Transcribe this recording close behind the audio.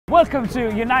Welcome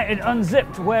to United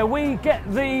Unzipped, where we get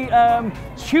the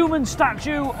human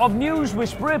statue of News, we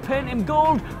spray paint him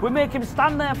gold, we make him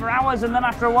stand there for hours, and then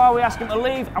after a while we ask him to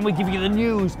leave and we give you the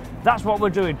news. That's what we're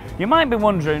doing. You might be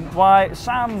wondering why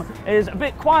Sam is a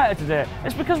bit quieter today.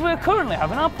 It's because we're currently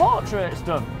having our portraits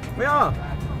done. We are.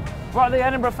 We're at the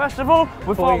Edinburgh Festival,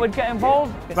 we thought we'd get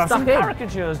involved, have some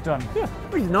caricatures done. Yeah,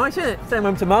 which is nice, isn't it? Same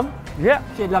home to mum. Yeah.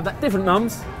 She'd love that. Different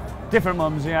mums. Different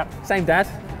mums, yeah. Same dad.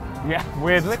 Yeah,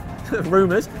 weirdly.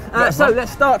 Rumours. So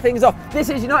let's start things off. This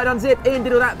is United Unzipped. Ian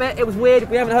did all that bit. It was weird.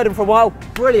 We haven't heard him for a while.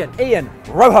 Brilliant. Ian.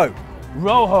 Rojo.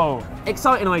 Rojo.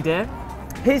 Exciting idea.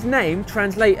 His name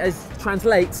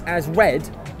translates as red.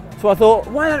 So I thought,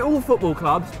 why don't all football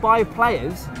clubs buy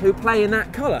players who play in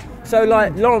that colour? So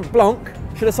like Laurent Blanc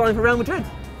should have signed for Real Madrid.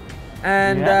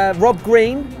 And Rob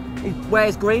Green, he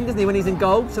wears green, doesn't he, when he's in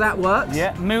goal? So that works.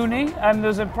 Yeah. Mooney, and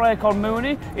there's a player called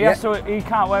Mooney. He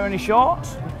can't wear any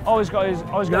shorts. Always got his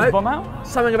bum out.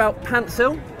 Something about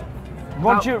Pantsil.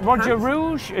 Roger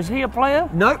Rouge, is he a player?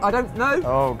 No, I don't know.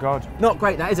 Oh God. Not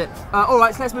great that, is it? All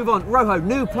right, so let's move on. Rojo,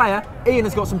 new player. Ian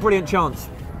has got some brilliant chants.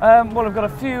 Well, I've got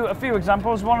a few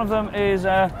examples. One of them is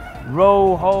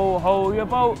row ho ho your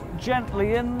boat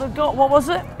gently in the goal. What was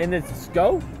it? In the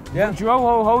goal? Yeah. Row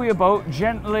ho ho your boat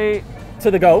gently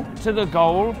to the goal. To the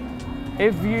goal.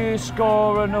 If you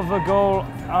score another goal,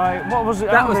 what was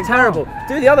it? That was terrible.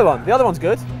 Do the other one. The other one's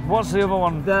good. What's the other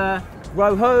one? The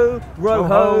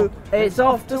Rojo, it's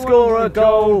off to score a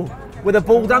goal. With a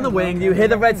ball down the wing, you hear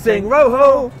the Reds sing,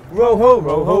 Rojo, Rojo,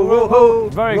 Rojo, Rojo.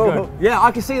 Very good. Yeah, I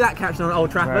can see that caption on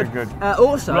Old Trafford. Very good.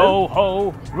 Also,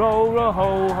 Rojo, Rojo,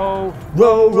 ho,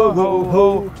 Rojo,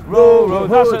 Rojo, Rojo.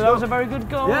 That was a very good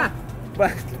goal. Yeah.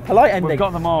 Polite ending. We've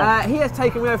got them all. He has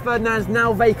taken Rio Ferdinand's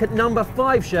now vacant number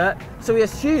 5 shirt, so we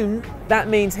assume that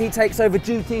means he takes over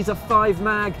duties of 5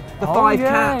 mag, the 5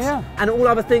 cats, and all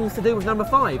other things to do with number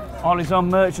 5. All his own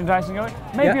merchandising going.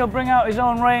 Maybe he'll bring out his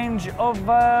own range of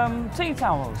tea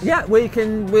towels. Yeah,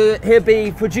 he'll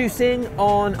be producing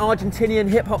on Argentinian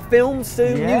hip hop films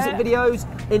soon, music videos,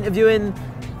 interviewing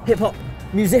hip hop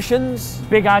musicians.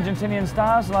 Big Argentinian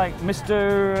stars like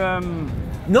Mr.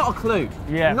 Not a clue.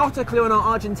 Yeah. Not a clue on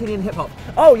our Argentinian hip hop.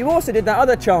 Oh, you also did that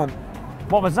other chant.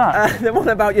 What was that? The one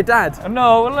about your dad.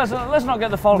 No, let's not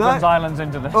get the Falklands Islands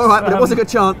into this. All right, but it was a good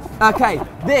chant. Okay,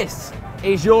 this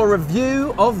is your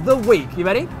review of the week. You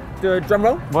ready? Do a drum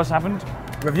roll. What's happened?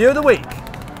 Review of the week.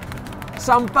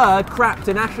 Some bird crapped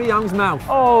in Ashley Young's mouth.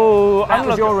 Oh, that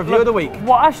was your review of the week.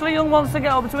 What Ashley Young wants to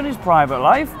get up to in his private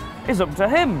life is up to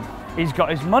him. He's got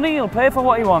his money, he'll pay for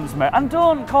what he wants, mate. And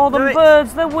don't call them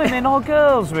birds, they're women or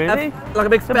girls, really. Like a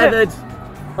big feathered,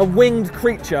 a winged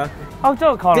creature. Oh,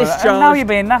 don't call it that. Now you're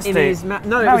being nasty.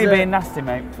 Now you're being nasty,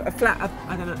 mate. A flat,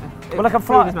 I don't know. Well, like a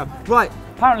flat. Right.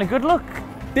 Apparently, good luck.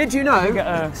 Did you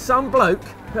know some bloke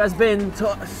who has been to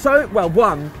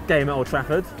one game at Old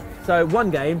Trafford, so one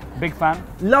game. Big fan.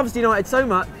 Loves United so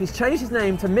much, he's changed his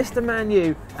name to Mr. Man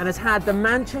U and has had the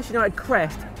Manchester United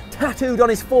crest tattooed on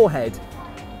his forehead.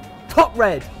 Top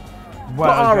red. Well,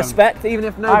 got our respect, even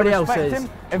if nobody else is. Him.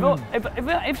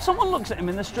 If someone looks at him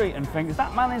in the street and thinks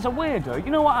that man is a weirdo, you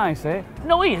know what I say?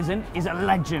 No, he isn't. He's a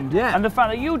legend. Yeah. And the fact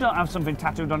that you don't have something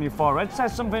tattooed on your forehead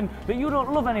says something that you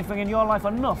don't love anything in your life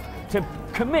enough to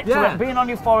commit to it being on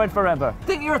your forehead forever.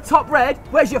 Think you're a top red?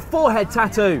 Where's your forehead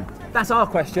tattoo? That's our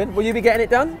question. Will you be getting it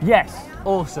done? Yes.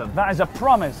 Awesome. That is a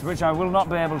promise which I will not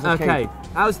be able to keep. Okay.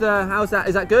 How's that?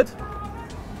 Is that good?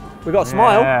 We've got a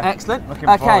smile. Excellent. Looking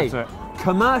forward to it.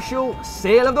 Commercial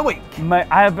seal of the week. Mate,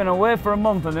 I have been away for a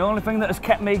month and the only thing that has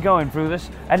kept me going through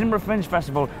this Edinburgh Fringe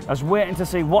Festival is waiting to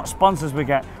see what sponsors we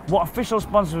get, what official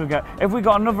sponsors we get. Have we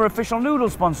got another official noodle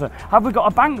sponsor? Have we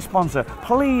got a bank sponsor?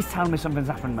 Please tell me something's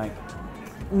happened, mate.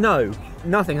 No,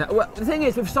 nothing. Well, the thing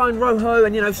is, we've signed Rojo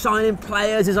and, signing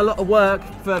players is a lot of work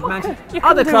for Manchester.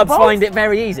 Other clubs find it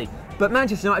very easy, but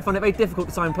Manchester United find it very difficult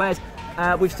to sign players.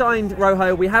 We've signed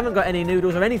Rojo, we haven't got any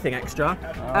noodles or anything extra.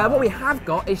 What we have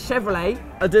got is Chevrolet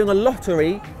are doing a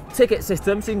lottery ticket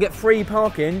system so you can get free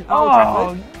parking.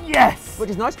 Oh, yes! Which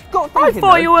is nice. I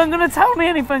thought you weren't going to tell me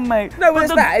anything, mate. No, but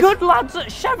the good lads at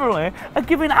Chevrolet are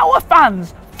giving our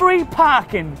fans free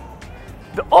parking.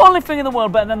 The only thing in the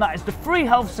world better than that is the free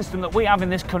health system that we have in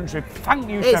this country. Thank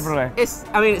you, Chevrolet.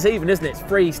 It's even, isn't it? It's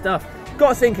free stuff.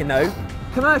 Got us thinking though,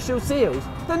 commercial seals.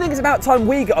 Don't think it's about time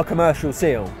we got a commercial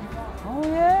seal. Oh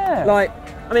yeah. Like,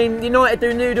 I mean, United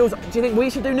do noodles. Do you think we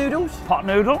should do noodles? Pot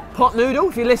noodle. Pot noodle,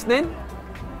 if you're listening.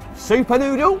 Super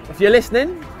Noodle, if you're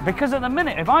listening. Because at the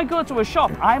minute, if I go to a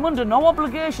shop, I'm under no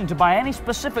obligation to buy any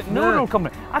specific noodle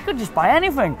company. I could just buy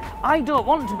anything. I don't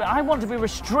want to be, I want to be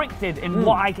restricted in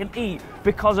what I can eat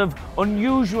because of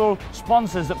unusual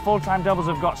sponsors that Full-Time Devils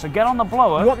have got. So get on the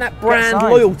blower. You want that brand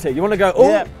loyalty. You want to go,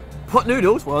 oh, pot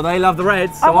noodles? Well, they love the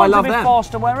Reds, so I love them. I want to be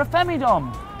forced to wear a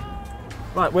femidom.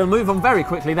 Right, we'll move on very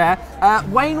quickly there.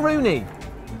 Wayne Rooney.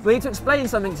 We need to explain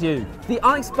something to you. The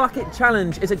Ice Bucket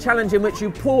Challenge is a challenge in which you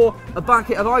pour a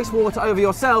bucket of ice water over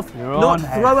yourself, not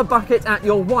throw a bucket at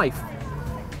your wife.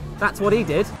 That's what he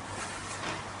did.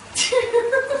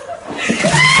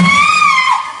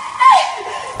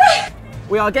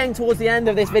 We are getting towards the end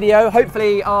of this video.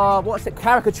 Hopefully our,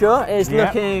 caricature is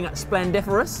looking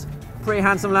splendiferous. Pretty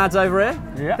handsome lads over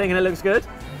here, thinking it looks good.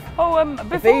 Oh,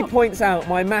 if he points out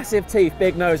my massive teeth,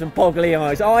 big nose and boggly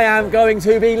eyes, I am going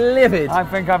to be livid. I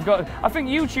think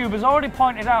YouTube has already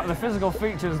pointed out the physical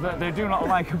features that they do not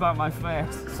like about my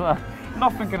face, so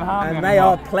nothing can harm me. And they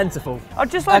are plentiful.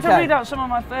 I'd just like to read out some of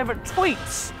my favourite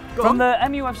tweets from the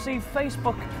MUFC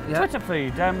Facebook Twitter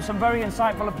feed. Some very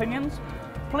insightful opinions.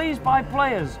 Please buy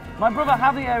players. My brother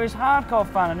Javier is a hardcore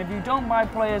fan, and if you don't buy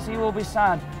players, he will be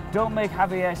sad. Don't make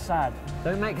Javier sad.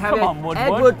 Don't make Javier. Come on, Woodward.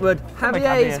 Ed Woodward.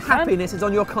 Javier's happiness is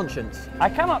on your conscience. I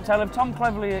cannot tell if Tom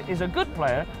Cleverley is a good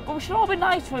player, but we should all be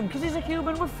nice to him because he's a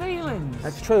human with feelings.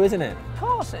 That's true, isn't it? Of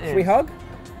course it is. Should we hug?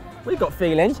 We've got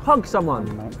feelings. Hug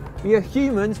someone. We are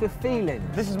humans with feelings.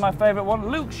 This is my favourite one.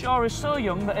 Luke Shaw is so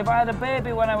young that if I had a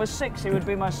baby when I was 6, he would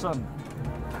be my son.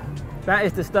 That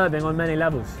is disturbing on many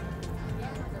levels.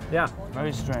 Yeah.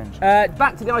 Very strange.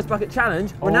 Back to the Ice Bucket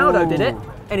Challenge. Ronaldo did it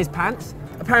in his pants.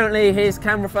 Apparently his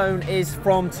camera phone is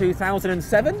from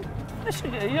 2007.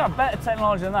 You have better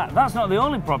technology than that. That's not the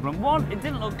only problem. One, it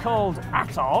didn't look cold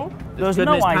at all. There was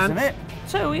no ice in it.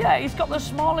 Two, he's got the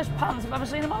smallest pants I've ever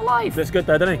seen in my life. Looks good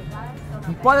though, doesn't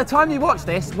he? By the time you watch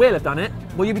this, we'll have done it.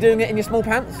 Will you be doing it in your small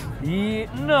pants?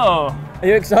 No. Are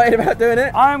you excited about doing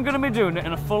it? I'm going to be doing it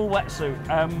in a full wetsuit.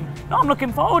 No, I'm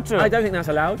looking forward to it. I don't think that's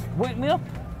allowed. Wake me up.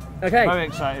 Okay. Very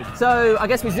excited. So I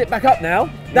guess we zip back up now.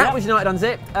 That was United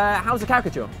Unzipped. How's the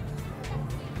caricature?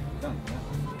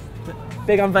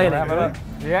 Big unveiling.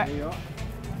 Yeah.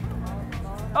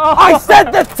 Oh, I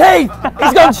said the teeth!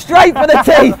 He's gone straight for the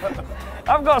teeth!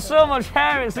 I've got so much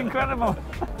hair, it's incredible.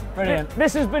 Brilliant.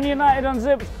 This has been United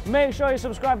Unzipped. Make sure you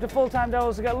subscribe to Full-Time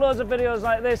Devils to get loads of videos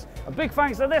like this. A big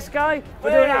thanks to this guy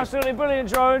for doing an absolutely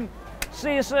brilliant drawing.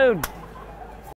 See you soon.